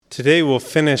Today we'll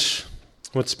finish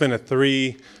what's been a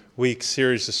 3-week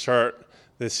series to start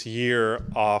this year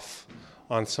off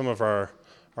on some of our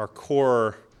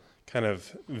core kind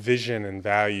of vision and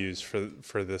values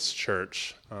for this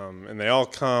church. And they all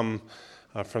come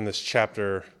from this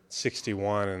chapter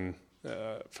 61 and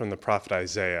from the prophet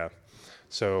Isaiah.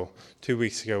 So 2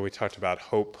 weeks ago we talked about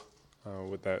hope,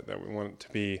 that we want to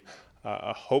be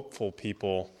a hopeful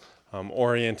people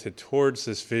oriented towards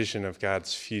this vision of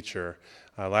God's future.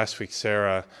 Last week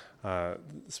Sarah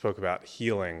spoke about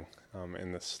healing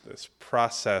in this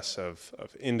process of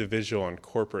individual and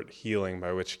corporate healing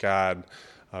by which God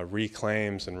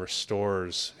reclaims and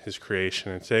restores his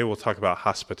creation. And today we'll talk about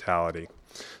hospitality.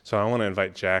 So I want to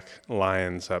invite Jack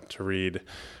Lyons up to read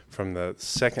from the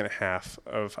second half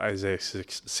of Isaiah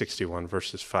 61,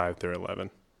 verses 5 through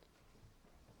 11.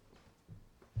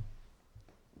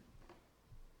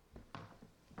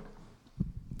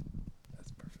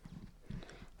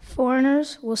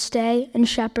 Foreigners will stay and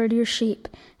shepherd your sheep,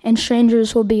 and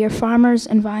strangers will be your farmers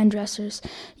and vine dressers.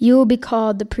 You will be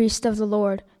called the priests of the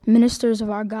Lord, ministers of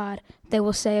our God. They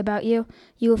will say about you,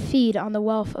 you will feed on the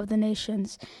wealth of the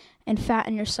nations, and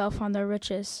fatten yourself on their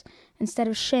riches. Instead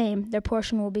of shame, their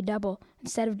portion will be double.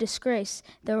 Instead of disgrace,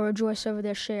 they will rejoice over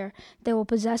their share. They will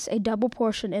possess a double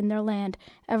portion in their land.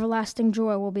 Everlasting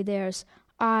joy will be theirs.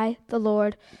 I, the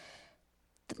Lord,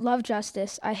 love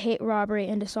justice. I hate robbery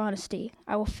and dishonesty.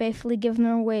 I will faithfully give them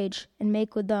their wage and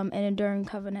make with them an enduring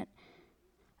covenant.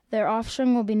 Their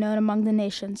offspring will be known among the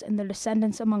nations and their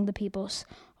descendants among the peoples.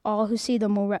 All who see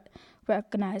them will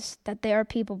recognize that they are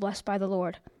people blessed by the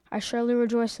Lord. I surely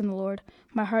rejoice in the Lord.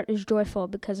 My heart is joyful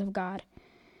because of God.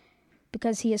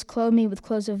 Because he has clothed me with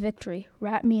clothes of victory,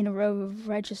 wrapped me in a robe of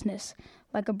righteousness,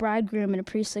 like a bridegroom in a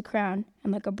priestly crown,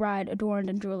 and like a bride adorned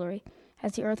in jewelry.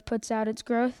 As the earth puts out its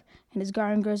growth, and his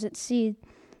garden grows its seed,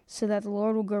 so that the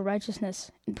Lord will grow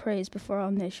righteousness and praise before all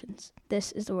nations.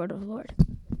 This is the word of the Lord.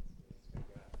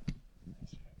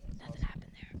 Nothing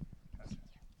happened there.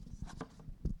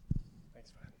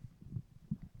 Thanks, man.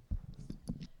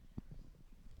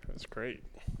 That was great.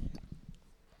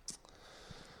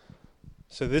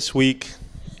 So this week,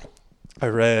 I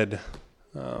read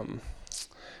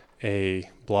a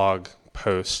blog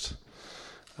post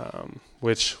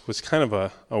which was kind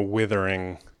of a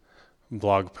withering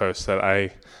blog post that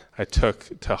I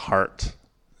took to heart.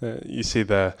 You see,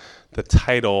 the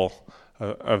title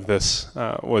of this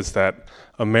was that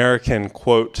American,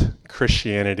 quote,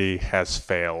 Christianity has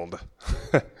failed.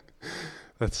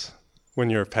 That's when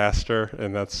you're a pastor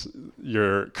and that's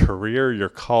your career, your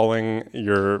calling,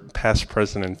 your past,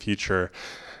 present, and future.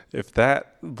 If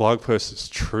that blog post is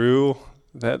true,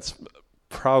 that's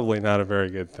probably not a very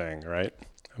good thing, right?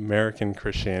 American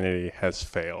Christianity has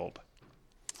failed.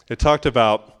 It talked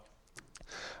about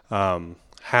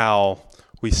how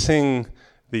we sing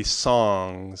these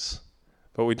songs,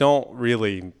 but we don't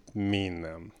really mean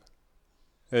them.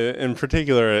 In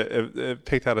particular, it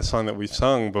picked out a song that we've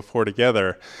sung before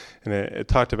together, and it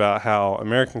talked about how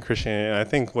American Christianity, and I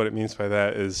think what it means by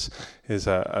that is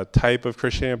a type of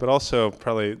Christianity, but also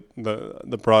probably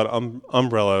the broad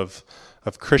umbrella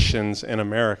of Christians in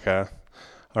America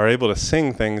are able to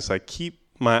sing things like keep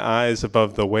my eyes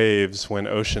above the waves when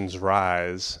oceans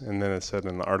rise. And then it said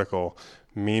in the article,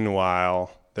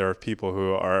 meanwhile, there are people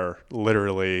who are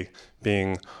literally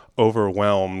being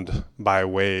overwhelmed by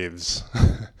waves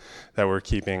that we're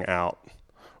keeping out.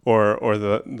 Or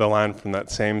the line from that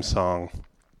same song,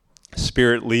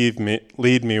 Spirit, lead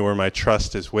me where my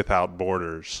trust is without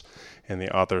borders. And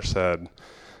the author said,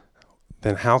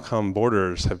 then how come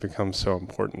borders have become so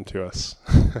important to us?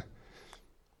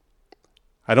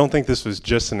 I don't think this was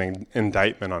just an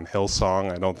indictment on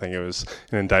Hillsong. I don't think it was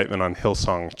an indictment on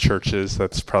Hillsong churches.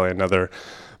 That's probably another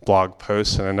blog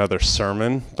post and another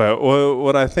sermon. But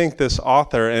what I think this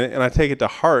author, and I take it to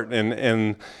heart,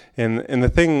 and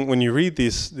the thing when you read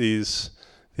these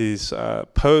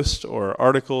posts or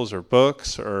articles or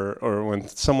books or when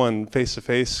someone face to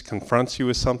face confronts you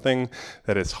with something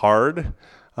that is hard,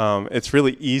 it's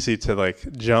really easy to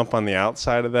jump on the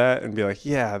outside of that and be like,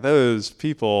 yeah, those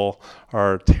people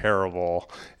are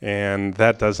terrible, and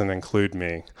that doesn't include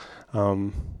me.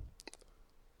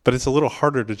 But it's a little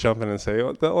harder to jump in and say,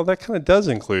 well, that kind of does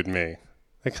include me.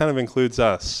 That kind of includes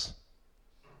us.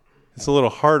 It's a little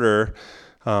harder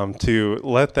to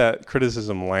let that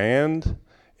criticism land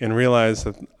and realize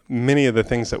that many of the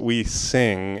things that we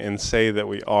sing and say that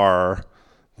we are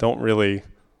don't really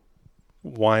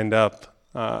wind up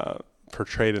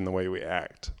portrayed in the way we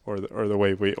act or the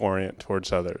way we orient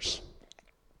towards others.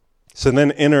 So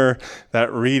then enter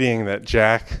that reading that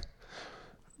Jack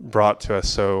brought to us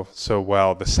so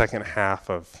well, the second half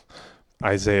of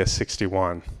Isaiah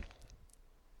 61.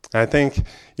 And I think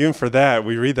even for that,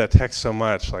 we read that text so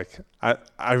much. Like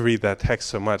I read that text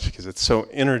so much because it's so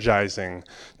energizing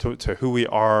to who we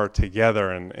are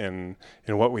together and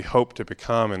what we hope to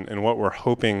become and what we're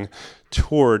hoping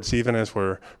towards, even as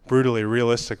we're brutally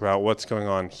realistic about what's going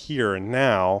on here and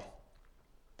now.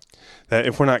 That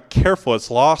if we're not careful,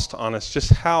 it's lost on us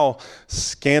just how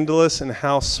scandalous and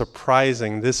how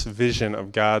surprising this vision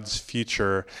of God's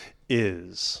future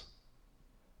is.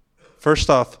 First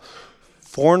off,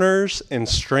 foreigners and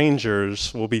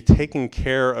strangers will be taking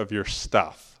care of your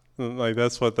stuff. Like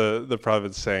that's what the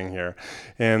prophet's saying here.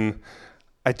 And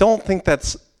I don't think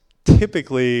that's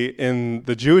typically in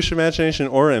the Jewish imagination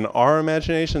or in our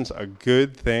imaginations a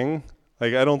good thing.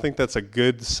 Like I don't think that's a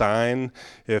good sign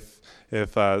if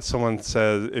someone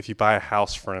says, if you buy a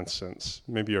house, for instance,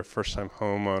 maybe you're a first-time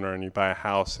homeowner and you buy a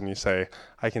house and you say,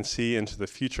 I can see into the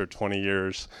future 20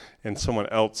 years and someone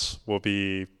else will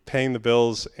be paying the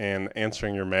bills and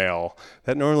answering your mail.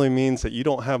 That normally means that you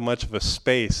don't have much of a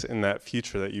space in that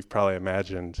future that you've probably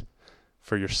imagined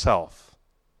for yourself.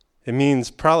 It means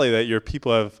probably that your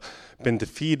people have been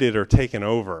defeated or taken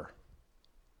over.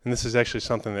 And this is actually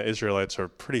something that Israelites are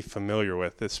pretty familiar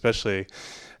with, especially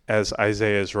as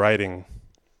Isaiah is writing.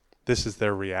 This is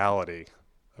their reality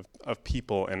of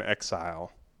people in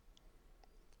exile.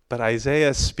 But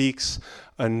Isaiah speaks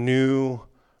a new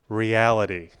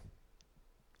reality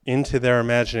into their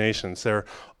imaginations. Their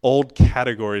old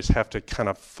categories have to kind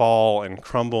of fall and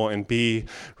crumble and be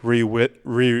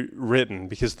rewritten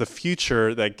because the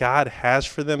future that God has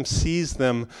for them sees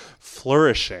them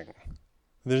flourishing.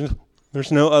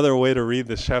 There's no other way to read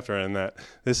this chapter than that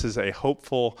this is a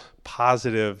hopeful,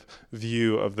 positive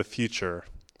view of the future.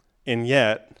 And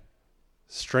yet,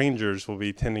 strangers will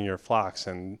be tending your flocks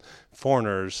and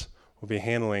foreigners will be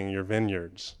handling your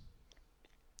vineyards.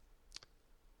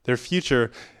 Their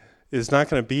future is not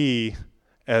going to be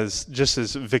as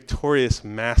victorious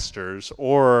masters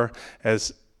or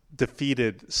as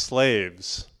defeated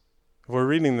slaves. If we're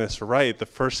reading this right, the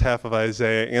first half of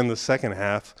Isaiah and the second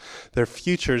half, their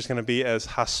future is going to be as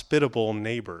hospitable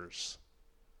neighbors.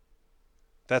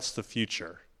 That's the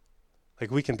future. Like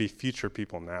we can be future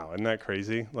people now. Isn't that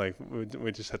crazy? Like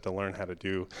we just have to learn how to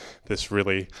do this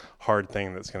really hard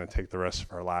thing that's going to take the rest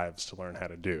of our lives to learn how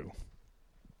to do.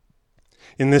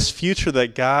 In this future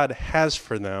that God has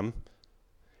for them,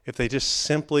 if they just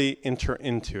simply enter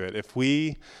into it, if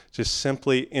we just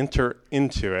simply enter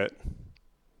into it,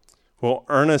 will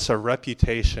earn us a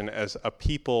reputation as a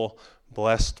people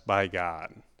blessed by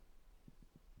God,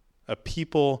 a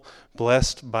people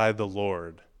blessed by the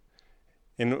Lord.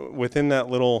 And within that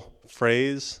little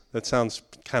phrase, that sounds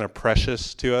kind of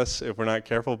precious to us if we're not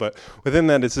careful, but within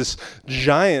that is this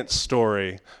giant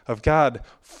story of God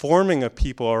forming a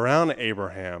people around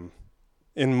Abraham.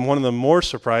 In one of the more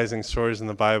surprising stories in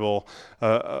the Bible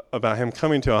about him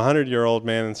coming to a 100-year-old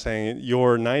man and saying,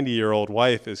 your 90-year-old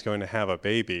wife is going to have a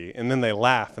baby. And then they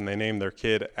laugh and they name their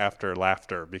kid after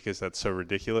laughter because that's so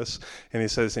ridiculous. And he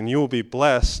says, and you will be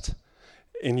blessed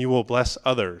and you will bless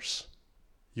others.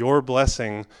 Your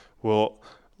blessing will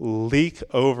leak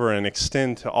over and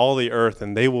extend to all the earth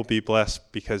and they will be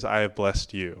blessed because I have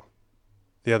blessed you.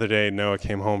 The other day, Noah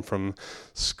came home from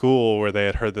school where they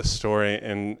had heard this story,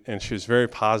 and she was very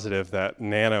positive that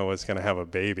Nana was going to have a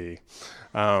baby.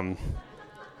 And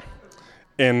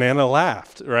Nana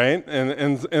laughed, right?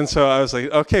 And so I was like,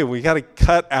 okay, we got to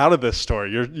cut out of this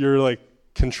story. You're like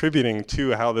contributing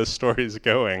to how this story is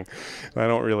going. And I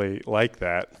don't really like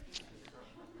that.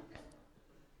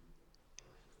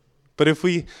 But if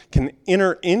we can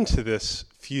enter into this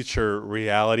future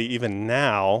reality even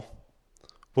now,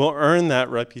 we'll earn that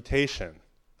reputation.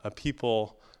 A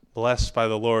people blessed by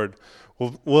the Lord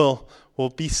will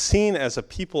be seen as a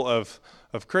people of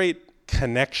great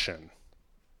connection,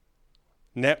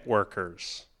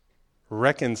 networkers,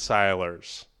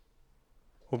 reconcilers.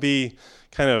 We'll be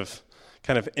kind of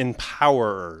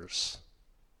empowerers.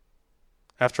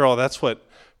 After all, that's what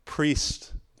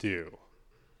priests do.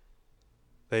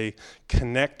 They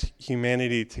connect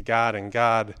humanity to God and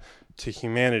God to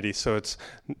humanity. So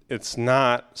it's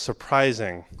not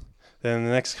surprising that in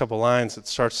the next couple lines it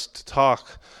starts to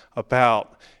talk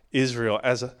about Israel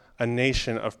as a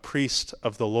nation of priests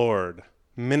of the Lord,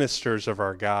 ministers of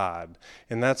our God.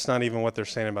 And that's not even what they're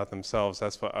saying about themselves.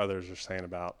 That's what others are saying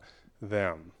about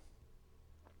them.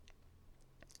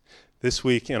 This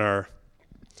week in our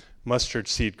mustard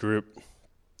seed group,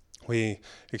 we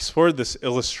explored this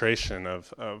illustration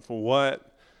of what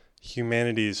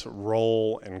humanity's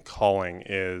role and calling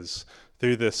is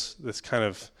through this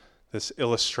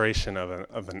illustration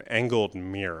of an angled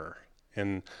mirror.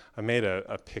 And I made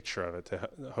a picture of it to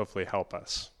hopefully help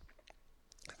us.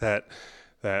 That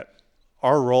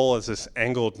our role as this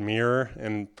angled mirror,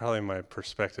 and probably my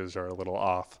perspectives are a little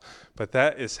off, but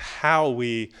that is how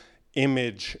we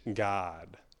image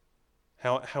God,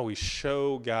 how we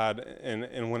show God.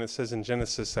 And when it says in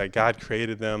Genesis that God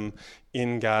created them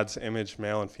in God's image,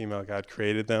 male and female, God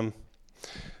created them,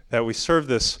 that we serve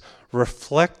this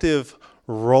reflective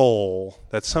role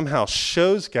that somehow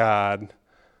shows God.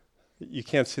 You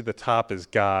can't see the top is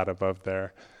God above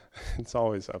there. It's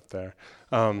always up there.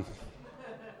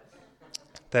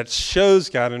 That shows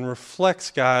God and reflects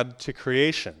God to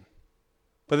creation.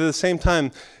 But at the same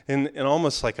time, in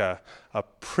almost like a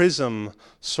prism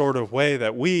sort of way,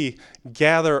 that we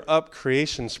gather up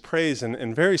creation's praise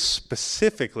and very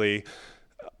specifically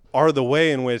are the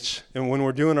way in which, and when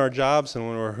we're doing our jobs and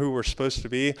when we're who we're supposed to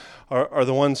be, are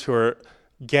the ones who are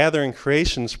gathering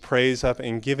creation's praise up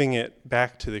and giving it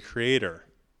back to the Creator.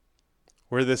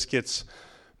 Where this gets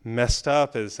messed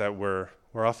up is that we're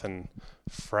often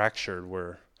fractured,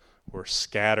 we're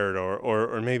scattered,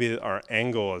 or maybe our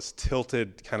angle is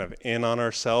tilted kind of in on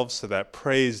ourselves so that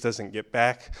praise doesn't get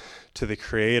back to the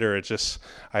Creator. It just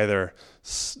either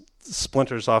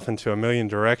splinters off into a million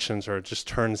directions or it just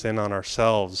turns in on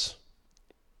ourselves.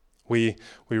 We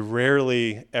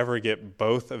rarely ever get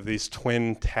both of these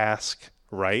twin tasks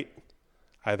right,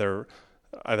 either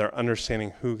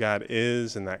understanding who God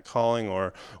is and that calling,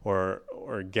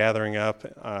 or gathering up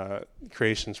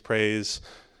creation's praise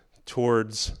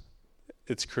towards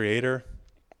its Creator.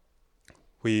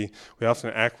 We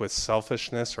often act with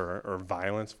selfishness or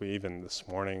violence. We even this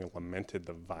morning lamented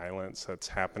the violence that's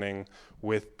happening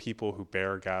with people who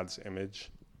bear God's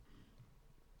image,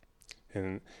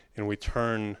 and we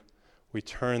turn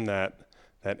that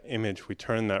image, we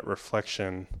turn that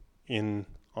reflection in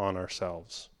on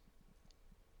ourselves.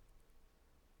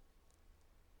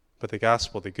 But the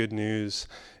gospel, the good news,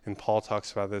 and Paul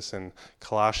talks about this in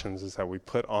Colossians, is that we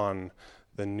put on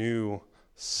the new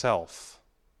self,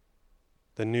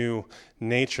 the new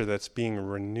nature that's being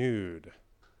renewed.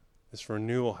 This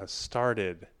renewal has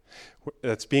started.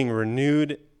 That's being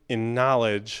renewed in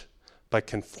knowledge by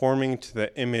conforming to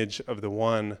the image of the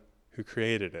one who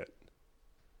created it.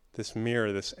 This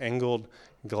mirror, this angled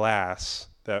glass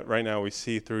that right now we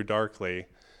see through darkly,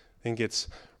 then gets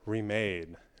remade,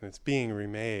 and it's being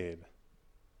remade.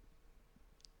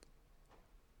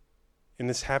 And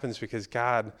this happens because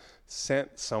God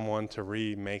sent someone to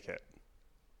remake it.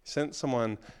 He sent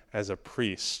someone as a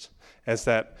priest, as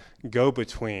that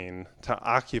go-between, to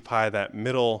occupy that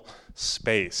middle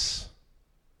space.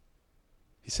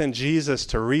 He sent Jesus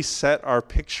to reset our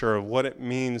picture of what it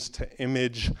means to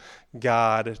image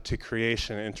God to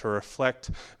creation and to reflect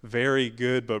very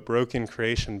good but broken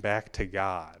creation back to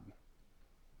God.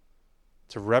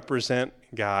 To represent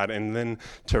God and then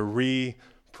to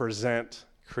represent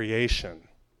creation.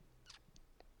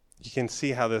 You can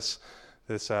see how this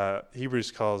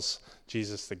Hebrews calls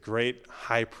Jesus the great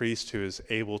high priest who is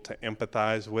able to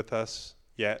empathize with us,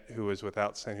 yet who is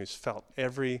without sin, who's felt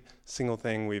every single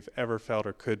thing we've ever felt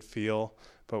or could feel,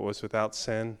 but was without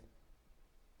sin.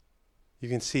 You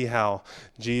can see how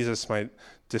Jesus might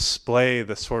display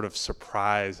the sort of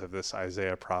surprise of this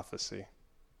Isaiah prophecy.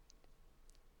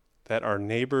 That our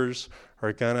neighbors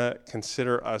are going to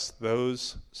consider us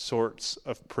those sorts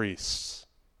of priests,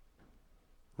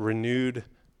 renewed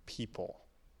people,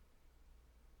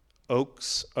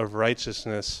 oaks of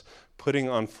righteousness, putting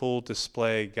on full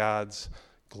display God's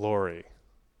glory.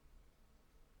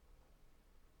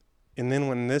 And then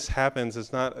when this happens,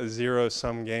 it's not a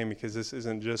zero-sum game, because this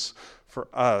isn't just for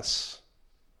us,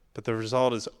 but the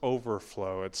result is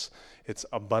overflow. It's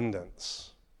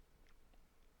abundance.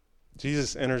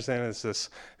 Jesus enters in as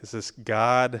this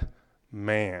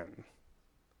God-man,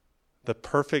 the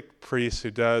perfect priest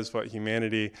who does what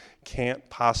humanity can't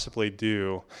possibly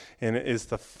do, and is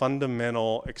the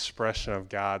fundamental expression of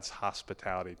God's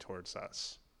hospitality towards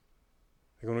us.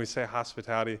 Like when we say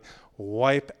hospitality,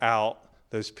 wipe out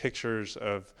those pictures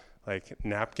of like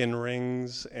napkin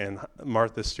rings and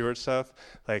Martha Stewart stuff.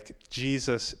 Like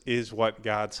Jesus is what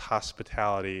God's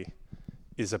hospitality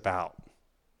is about.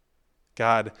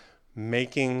 God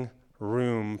making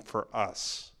room for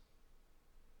us.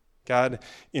 God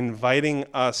inviting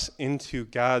us into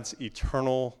God's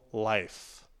eternal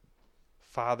life.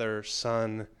 Father,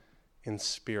 Son, and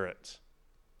Spirit.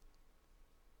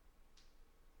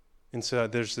 And so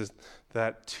there's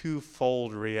that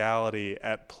twofold reality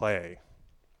at play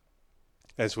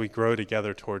as we grow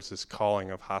together towards this calling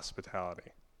of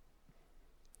hospitality.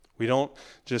 We don't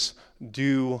just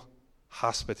do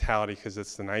hospitality because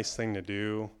it's the nice thing to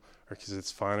do, or because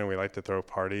it's fun and we like to throw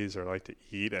parties or like to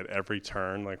eat at every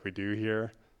turn like we do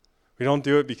here. We don't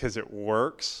do it because it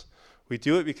works. We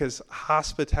do it because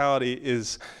hospitality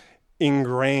is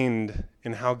ingrained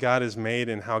in how God is made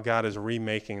and how God is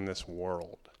remaking this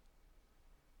world.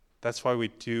 That's why we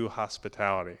do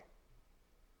hospitality.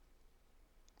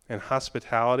 And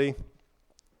hospitality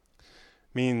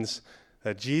means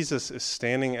that Jesus is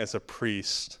standing as a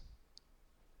priest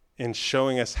and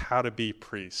showing us how to be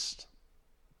priest.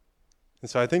 And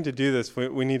so I think to do this,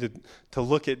 we need to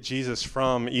look at Jesus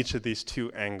from each of these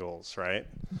two angles, right?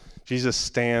 Jesus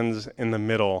stands in the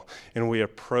middle, and we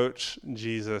approach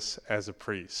Jesus as a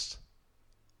priest.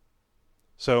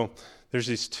 So there's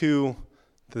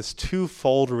this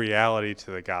twofold reality to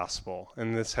the gospel,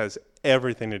 and this has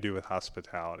everything to do with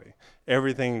hospitality,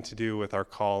 everything to do with our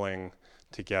calling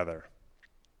together.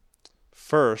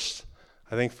 First,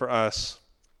 I think for us,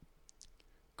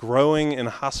 growing in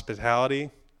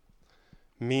hospitality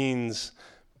means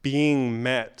being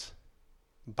met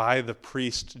by the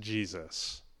priest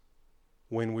Jesus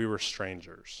when we were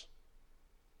strangers.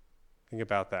 Think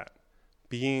about that.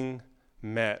 Being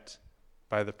met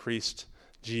by the priest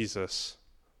Jesus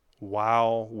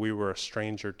while we were a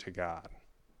stranger to God.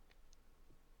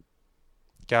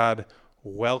 God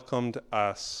welcomed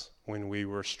us when we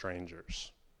were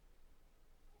strangers.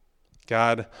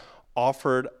 God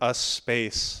offered us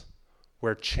space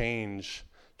where change,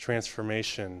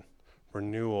 transformation,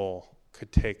 renewal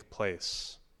could take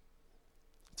place.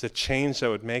 It's a change that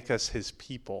would make us his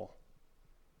people.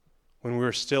 When we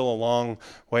were still a long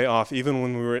way off, even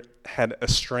when we had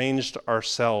estranged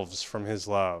ourselves from his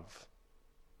love.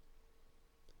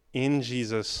 In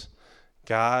Jesus,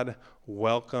 God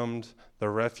welcomed the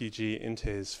refugee into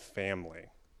his family.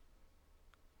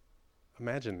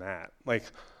 Imagine that. Like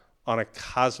on a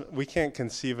we can't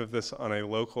conceive of this on a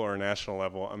local or national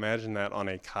level. Imagine that on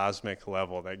a cosmic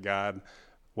level, that God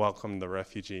welcomed the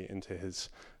refugee into his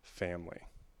family.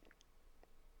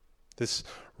 This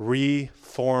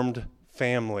reformed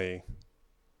family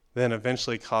then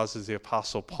eventually causes the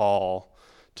Apostle Paul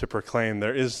to proclaim,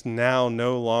 there is now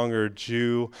no longer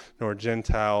Jew nor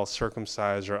Gentile,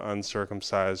 circumcised or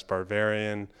uncircumcised,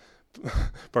 barbarian,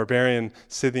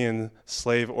 Scythian,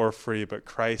 slave or free, but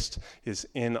Christ is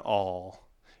in all,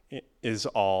 and is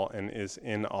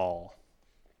in all.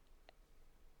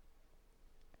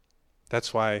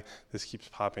 That's why this keeps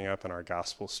popping up in our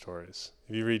gospel stories.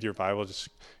 If you read your Bible, just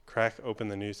crack open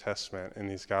the New Testament in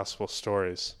these gospel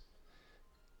stories.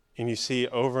 And you see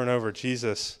over and over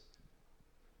Jesus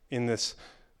in this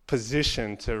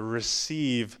position to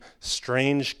receive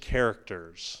strange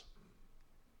characters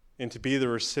and to be the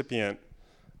recipient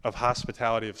of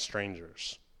hospitality of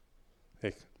strangers.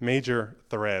 A major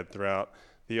thread throughout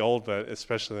the Old, but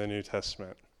especially the New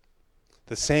Testament.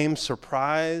 The same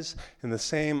surprise and the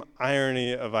same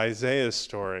irony of Isaiah's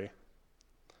story,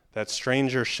 that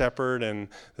stranger shepherd and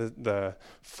the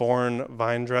foreign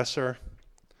vine dresser,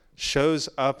 shows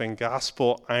up in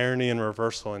gospel irony and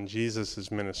reversal in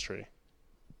Jesus' ministry.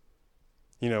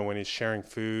 You know, when he's sharing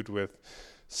food with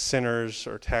sinners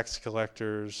or tax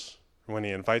collectors, when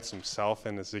he invites himself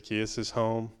into Zacchaeus'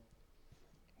 home,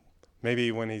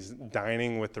 maybe when he's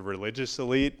dining with the religious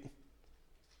elite,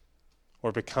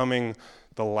 or becoming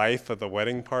the life of the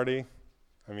wedding party.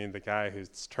 I mean, the guy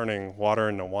who's turning water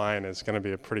into wine is going to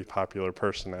be a pretty popular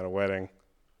person at a wedding.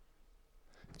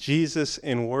 Jesus,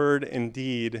 in word and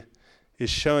deed, is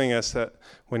showing us that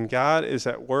when God is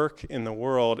at work in the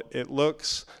world, it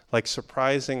looks like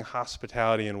surprising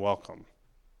hospitality and welcome.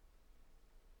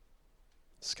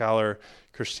 Scholar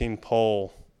Christine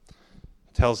Pohl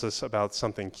tells us about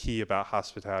something key about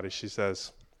hospitality. She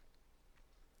says,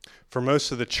 for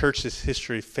most of the church's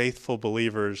history, faithful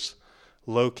believers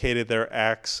located their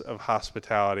acts of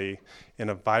hospitality in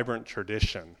a vibrant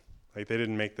tradition. Like, they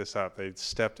didn't make this up. They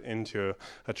stepped into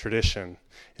a tradition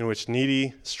in which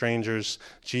needy strangers,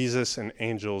 Jesus, and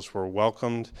angels were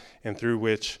welcomed, and through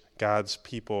which God's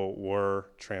people were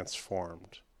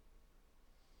transformed.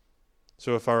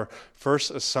 So if our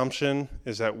first assumption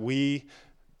is that we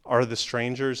are the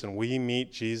strangers and we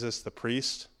meet Jesus, the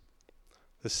priest,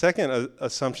 the second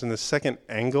assumption, the second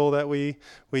angle that we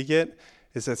get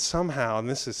is that somehow, and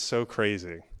this is so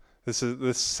crazy,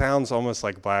 this sounds almost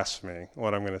like blasphemy,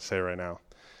 what I'm going to say right now,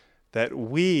 that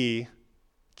we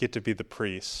get to be the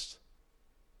priest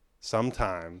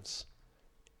sometimes,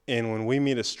 and when we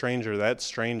meet a stranger, that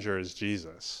stranger is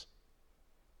Jesus.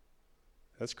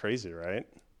 That's crazy, right?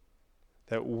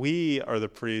 That we are the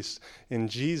priest and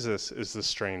Jesus is the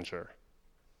stranger.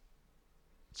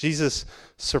 Jesus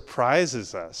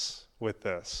surprises us with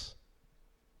this.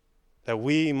 that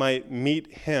we might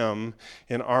meet him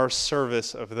in our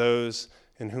service of those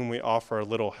in whom we offer a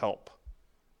little help.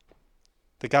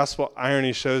 The gospel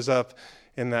irony shows up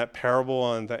in that parable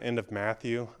on the end of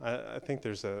Matthew. I think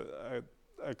there's a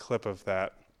clip of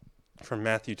that from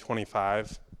Matthew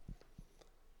 25,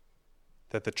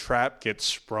 that the trap gets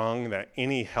sprung, that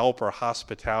any help or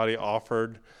hospitality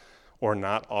offered or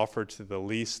not offered to the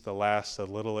least, the last, the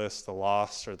littlest, the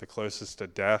lost, or the closest to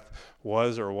death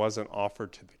was or wasn't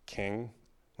offered to the king.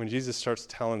 When Jesus starts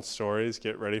telling stories,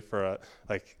 get ready for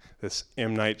this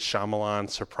M. Night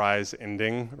Shyamalan surprise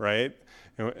ending, right?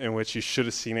 In which you should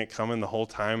have seen it coming the whole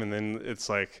time, and then it's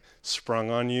like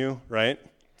sprung on you, right?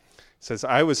 It says,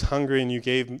 I was hungry and you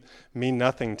gave me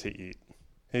nothing to eat.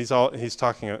 He's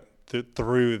talking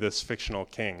through this fictional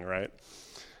king, right?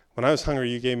 When I was hungry,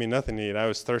 you gave me nothing to eat. I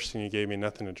was thirsty and you gave me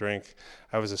nothing to drink.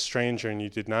 I was a stranger and you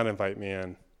did not invite me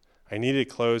in. I needed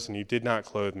clothes and you did not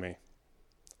clothe me.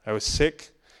 I was sick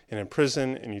and in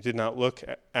prison and you did not look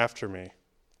after me. And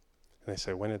they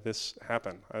say, when did this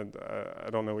happen? I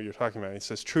don't know what you're talking about. He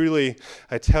says, truly,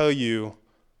 I tell you,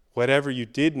 whatever you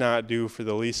did not do for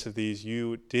the least of these,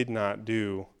 you did not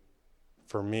do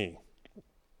for me.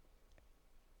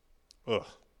 Ugh.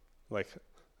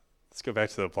 Let's go back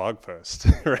to the blog post,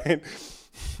 right?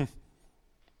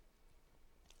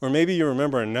 Or maybe you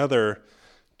remember another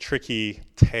tricky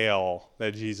tale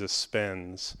that Jesus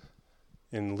spins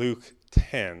in Luke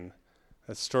 10,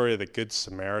 that story of the Good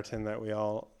Samaritan that we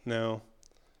all know.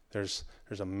 There's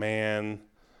a man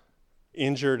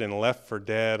injured and left for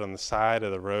dead on the side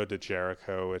of the road to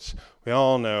Jericho, which we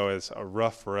all know is a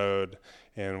rough road,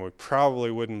 and we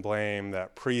probably wouldn't blame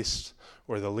that priest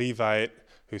or the Levite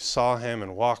who saw him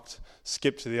and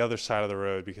skipped to the other side of the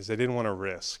road because they didn't want to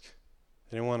risk.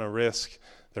 They didn't want to risk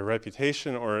their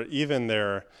reputation or even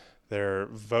their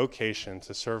vocation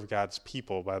to serve God's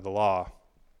people by the law.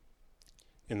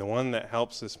 And the one that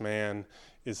helps this man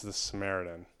is the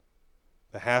Samaritan,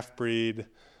 the half-breed,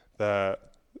 the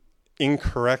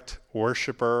incorrect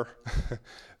worshiper,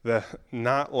 the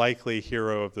not likely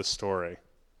hero of the story.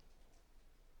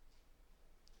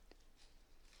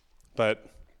 But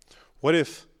what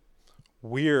if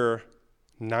we're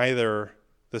neither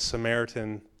the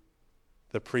Samaritan,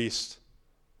 the priest,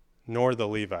 nor the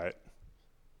Levite?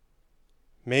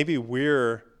 Maybe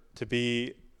we're to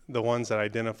be the ones that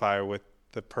identify with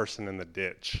the person in the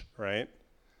ditch, right?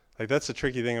 That's the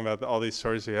tricky thing about all these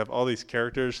stories. We have all these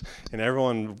characters, and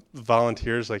everyone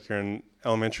volunteers like you're in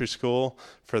elementary school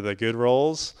for the good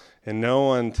roles, and no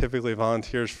one typically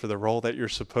volunteers for the role that you're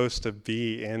supposed to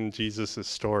be in Jesus'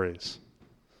 stories.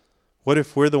 What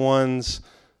if we're the ones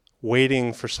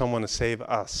waiting for someone to save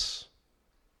us?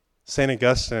 St.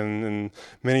 Augustine and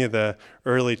many of the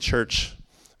early church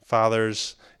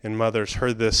fathers and mothers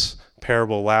heard this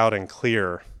parable loud and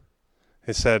clear.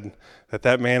 They said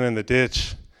that man in the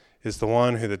ditch is the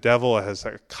one who the devil has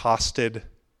accosted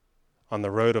on the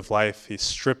road of life. He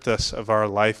stripped us of our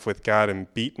life with God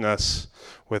and beaten us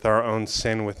with our own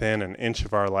sin within an inch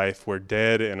of our life. We're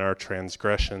dead in our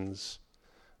transgressions,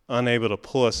 unable to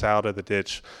pull us out of the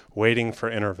ditch, waiting for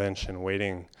intervention,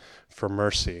 waiting for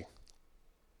mercy.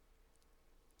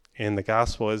 And the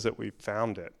gospel is that we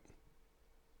found it.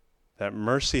 That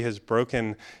mercy has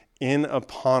broken in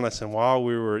upon us, and while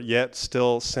we were yet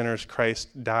still sinners,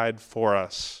 Christ died for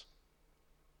us.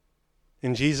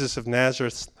 In Jesus of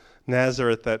Nazareth,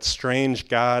 that strange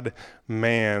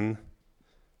God-man,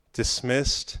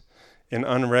 dismissed and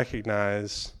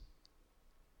unrecognized,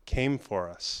 came for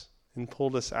us and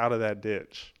pulled us out of that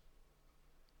ditch.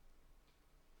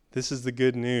 This is the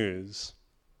good news.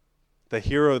 The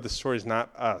hero of the story is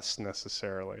not us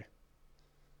necessarily,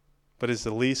 but is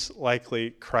the least likely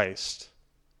Christ.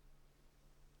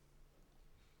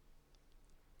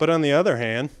 But on the other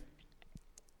hand,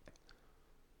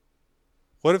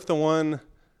 what if the one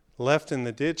left in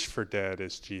the ditch for dead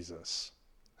is Jesus?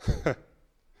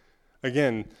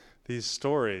 Again, these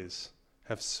stories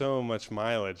have so much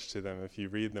mileage to them if you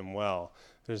read them well.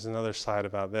 There's another side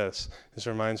about this. This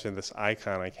reminds me of this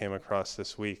icon I came across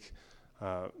this week,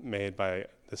 made by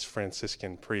this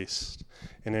Franciscan priest.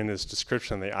 And in his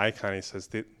description of the icon, he says,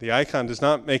 the icon does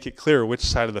not make it clear which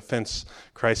side of the fence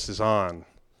Christ is on.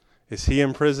 Is he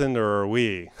imprisoned or are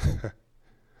we?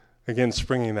 Again,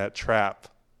 springing that trap.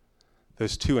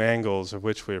 Those two angles of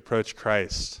which we approach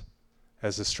Christ,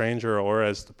 as the stranger or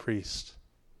as the priest.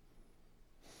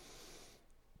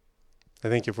 I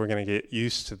think if we're going to get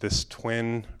used to this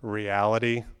twin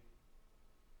reality,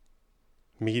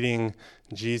 meeting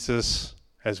Jesus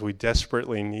as we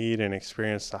desperately need and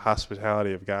experience the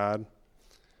hospitality of God,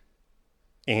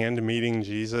 and meeting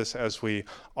Jesus as we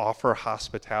offer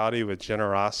hospitality with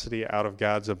generosity out of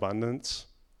God's abundance.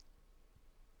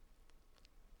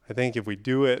 I think if we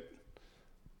do it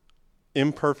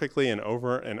imperfectly and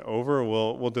over,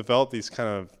 we'll develop these kind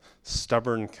of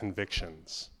stubborn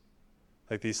convictions,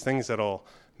 like these things that'll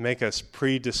make us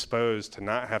predisposed to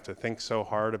not have to think so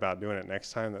hard about doing it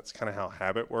next time. That's kind of how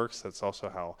habit works. That's also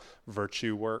how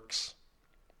virtue works.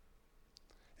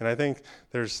 And I think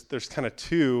there's kind of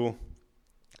two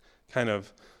kind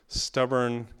of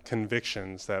stubborn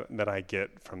convictions that I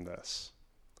get from this,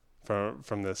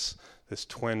 from this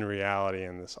twin reality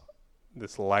and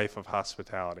this life of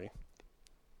hospitality.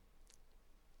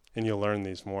 And you'll learn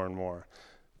these more and more.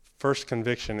 First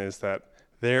conviction is that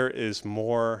there is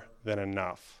more than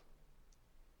enough.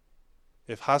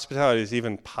 If hospitality is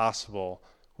even possible,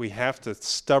 we have to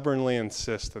stubbornly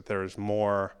insist that there is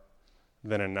more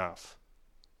than enough.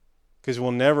 Because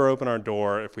we'll never open our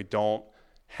door if we don't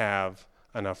have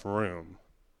enough room.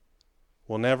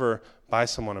 We'll never buy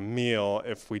someone a meal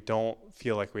if we don't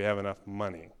feel like we have enough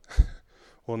money.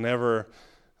 We'll never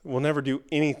do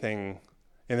anything,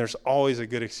 and there's always a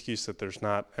good excuse that there's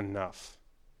not enough.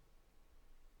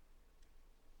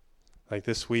 Like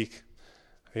this week,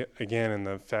 again, in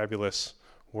the fabulous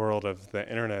world of the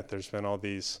internet, there's been all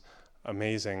these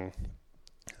amazing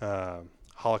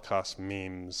Holocaust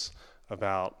memes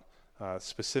about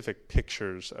specific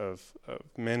pictures of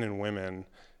men and women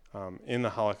in the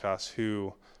Holocaust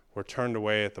who were turned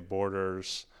away at the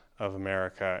borders of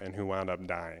America and who wound up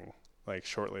dying, like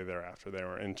shortly thereafter. They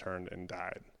were interned and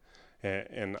died.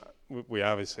 And we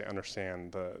obviously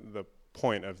understand the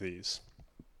point of these.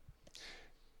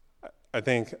 I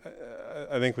think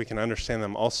we can understand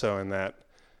them also in that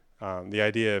the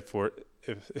idea if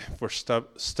we're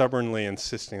stubbornly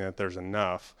insisting that there's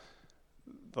enough,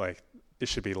 like it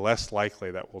should be less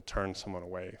likely that we'll turn someone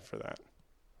away for that.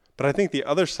 But I think the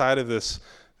other side of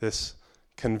this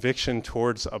conviction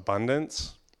towards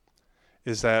abundance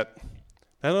is that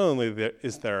not only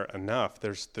is there enough,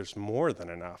 there's more than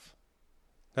enough.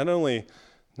 Not only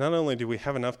do we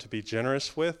have enough to be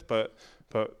generous with, but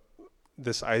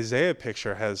this Isaiah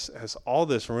picture has all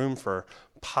this room for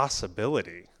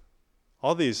possibility,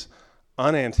 all these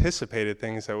unanticipated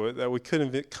things that we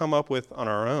couldn't come up with on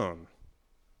our own.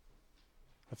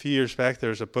 A few years back, there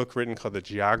was a book written called The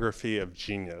Geography of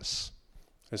Genius.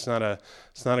 It's not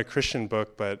a Christian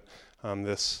book, but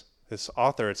this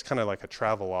author, it's kind of like a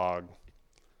travelogue.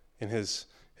 And his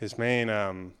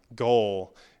main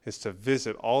goal is to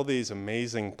visit all these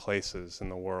amazing places in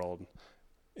the world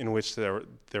in which there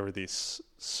were these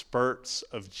spurts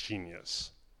of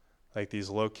genius, like these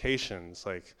locations,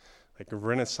 like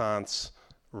Renaissance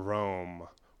Rome,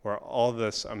 where all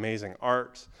this amazing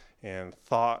art and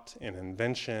thought and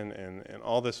invention and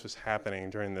all this was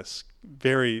happening during this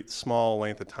very small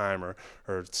length of time,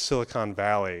 or Silicon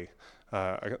Valley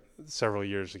several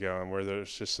years ago, and where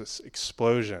there's just this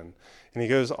explosion. And he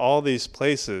goes all these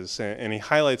places, and he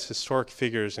highlights historic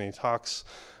figures, and he talks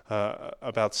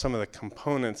about some of the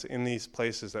components in these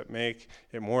places that make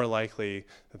it more likely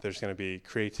that there's going to be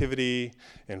creativity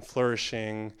and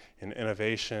flourishing and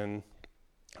innovation,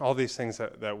 all these things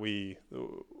that we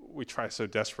try so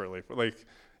desperately for, like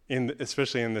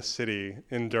especially in this city,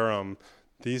 in Durham.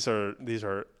 These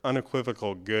are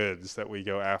unequivocal goods that we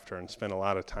go after and spend a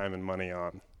lot of time and money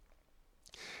on.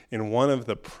 And one of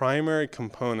the primary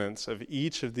components of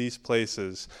each of these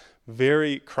places,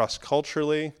 very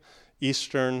cross-culturally,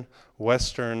 Eastern,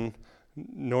 Western,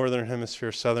 Northern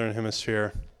Hemisphere, Southern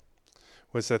Hemisphere,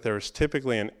 was that there was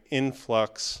typically an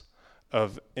influx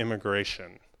of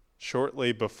immigration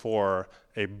shortly before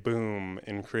a boom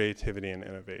in creativity and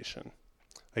innovation.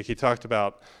 Like he talked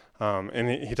about, and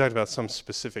he talked about some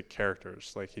specific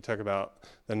characters. Like he talked about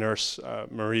the nurse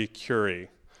Marie Curie,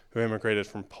 who immigrated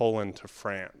from Poland to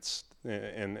France.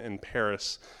 In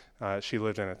Paris, she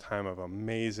lived in a time of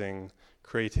amazing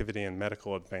creativity and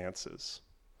medical advances.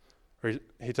 Or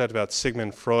he talked about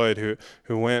Sigmund Freud,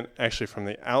 who went actually from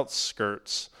the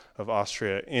outskirts of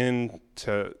Austria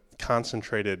into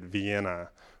concentrated Vienna,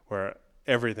 where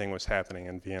everything was happening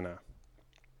in Vienna.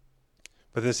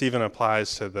 But this even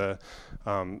applies to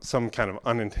some kind of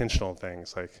unintentional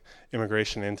things, like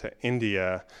immigration into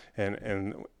India,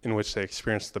 and in which they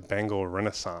experienced the Bengal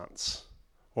Renaissance,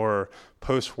 or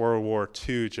post-World War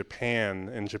II Japan.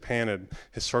 And Japan had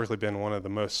historically been one of the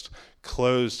most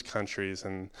closed countries,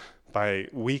 and by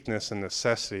weakness and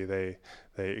necessity, they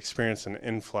experienced an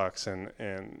influx,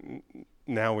 and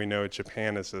now we know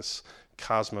Japan is this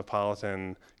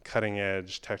cosmopolitan,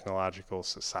 cutting-edge technological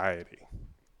society.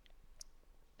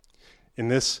 In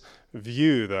this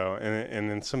view, though, and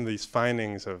in some of these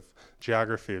findings of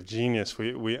geography of genius,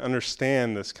 we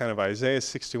understand this kind of Isaiah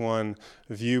 61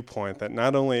 viewpoint that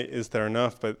not only is there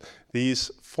enough, but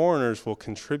these foreigners will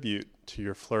contribute to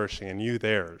your flourishing and you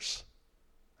theirs.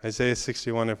 Isaiah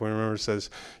 61, if we remember, says,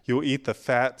 "You will eat the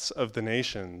fats of the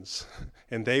nations,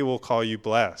 and they will call you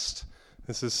blessed."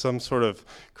 This is some sort of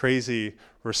crazy,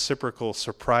 reciprocal,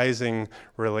 surprising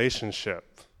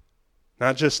relationship.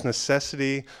 Not just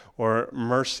necessity or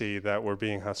mercy that we're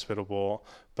being hospitable,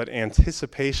 but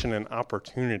anticipation and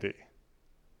opportunity.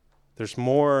 There's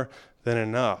more than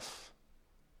enough.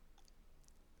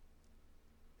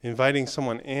 Inviting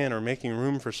someone in or making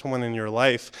room for someone in your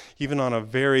life, even on a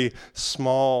very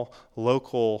small,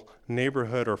 local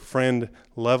neighborhood or friend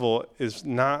level, is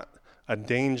not a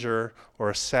danger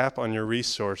or a sap on your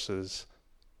resources,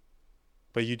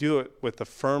 but you do it with the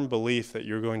firm belief that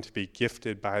you're going to be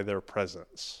gifted by their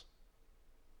presence,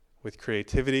 with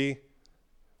creativity,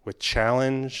 with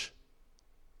challenge,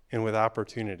 and with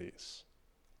opportunities.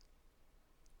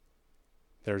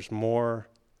 There's more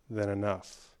than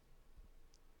enough.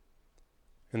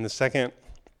 And the second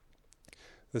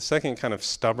kind of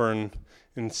stubborn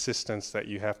insistence that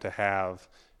you have to have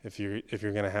if you're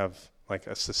going to have like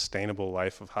a sustainable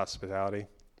life of hospitality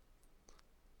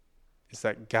is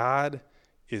that God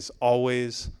is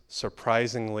always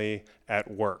surprisingly at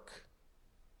work.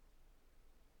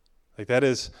 Like that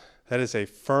is a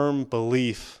firm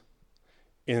belief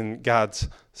in God's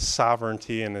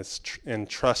sovereignty and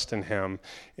trust in him.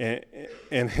 And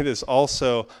it is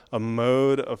also a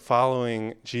mode of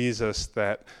following Jesus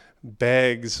that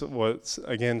begs what,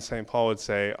 again, St. Paul would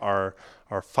say, are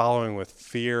following with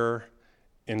fear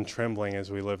and trembling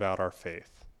as we live out our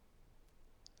faith.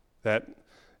 That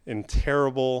in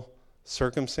terrible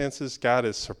circumstances, God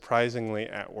is surprisingly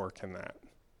at work in that.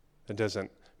 It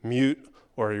doesn't mute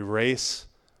or erase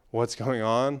what's going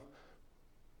on,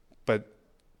 but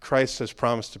Christ has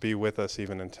promised to be with us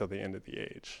even until the end of the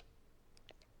age.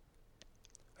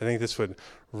 I think this would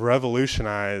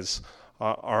revolutionize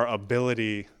our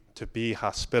ability to be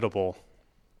hospitable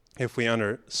if we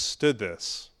understood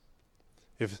this.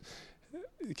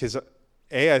 Because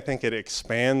I think it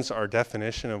expands our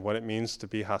definition of what it means to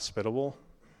be hospitable.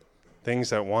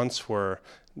 Things that once were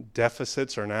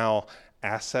deficits are now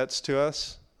assets to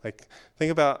us. Like,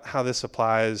 think about how this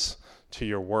applies to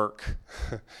your work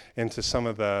and to some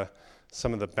of the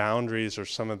boundaries or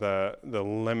some of the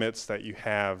limits that you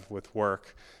have with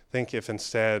work. Think if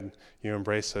instead you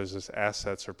embrace those as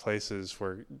assets or places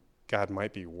where God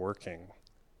might be working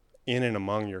in and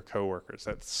among your coworkers.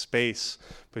 That space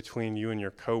between you and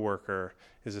your coworker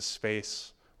is a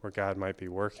space where God might be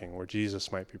working, where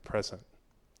Jesus might be present.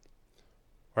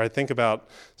 Or I think about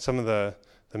some of the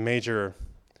major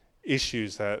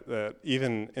issues that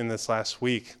even in this last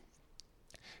week,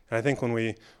 and I think when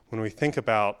we think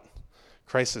about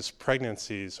crisis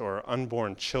pregnancies or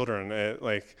unborn children,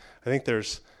 I think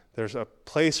there's a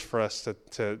place for us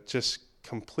to just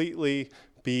completely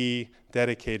be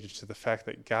dedicated to the fact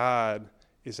that God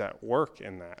is at work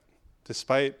in that.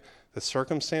 Despite the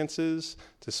circumstances,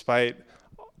 despite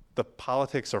the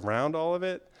politics around all of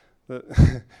it,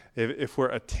 if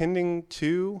we're attending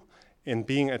to and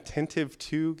being attentive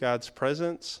to God's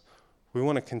presence, we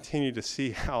want to continue to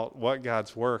see what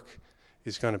God's work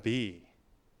is going to be.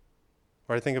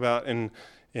 Or I think about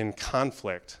in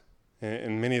conflict,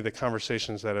 in many of the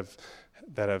conversations that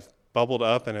have bubbled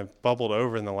up and have bubbled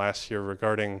over in the last year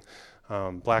regarding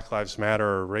Black Lives Matter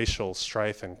or racial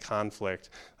strife and conflict,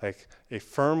 like a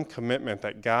firm commitment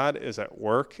that God is at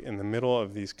work in the middle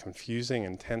of these confusing,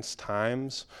 intense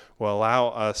times will allow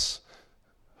us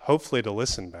hopefully to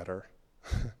listen better,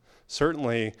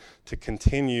 certainly to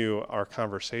continue our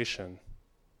conversation,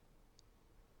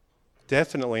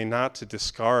 definitely not to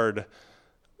discard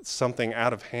something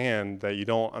out of hand that you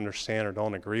don't understand or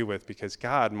don't agree with, because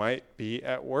God might be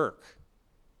at work.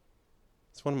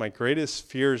 It's one of my greatest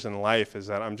fears in life is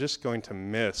that I'm just going to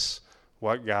miss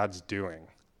what God's doing.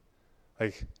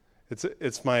 Like,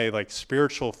 it's my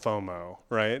spiritual FOMO,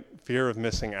 right? Fear of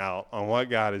missing out on what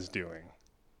God is doing.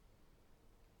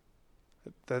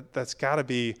 That's got to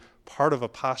be part of a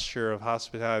posture of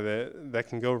hospitality that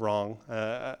can go wrong.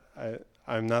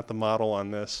 I'm not the model on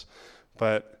this,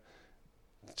 but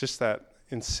just that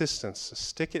insistence to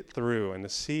stick it through and to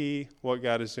see what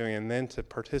God is doing and then to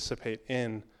participate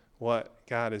in what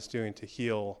God is doing to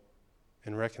heal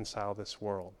and reconcile this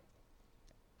world.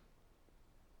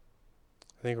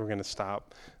 I think we're going to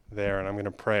stop there, and I'm going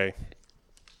to pray.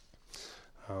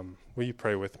 Will you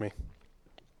pray with me?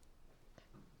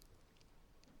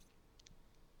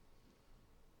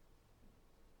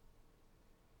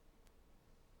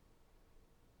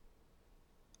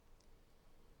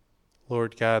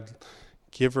 Lord God,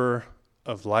 giver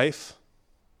of life,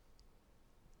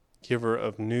 giver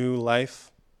of new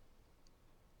life.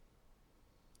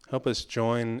 Help us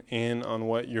join in on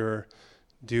what you're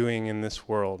doing in this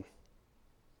world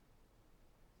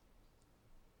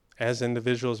as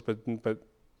individuals, but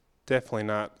definitely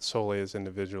not solely as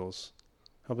individuals.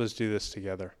 Help us do this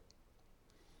together.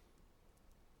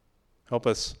 Help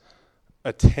us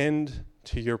attend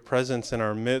to your presence in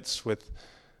our midst with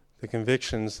the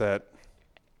convictions that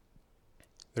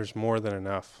there's more than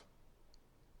enough.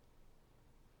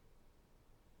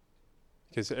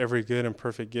 Because every good and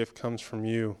perfect gift comes from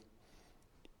you.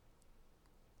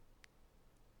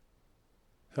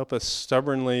 Help us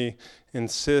stubbornly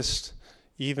insist,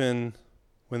 even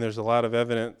when there's a lot of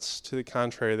evidence to the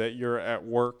contrary, that you're at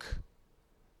work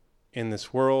in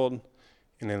this world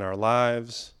and in our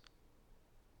lives,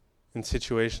 in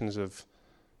situations of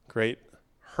great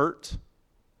hurt,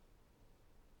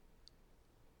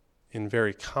 in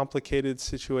very complicated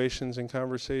situations and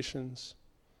conversations,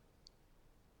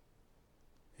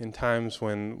 in times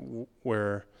when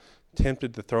we're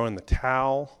tempted to throw in the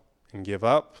towel and give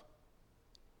up,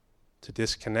 to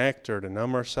disconnect or to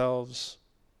numb ourselves.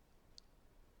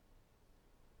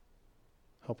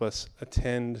 Help us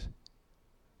attend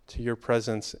to your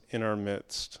presence in our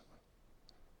midst.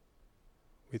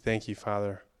 We thank you,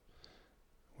 Father.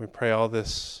 We pray all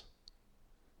this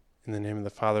in the name of the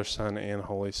Father, Son, and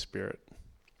Holy Spirit.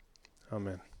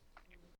 Amen.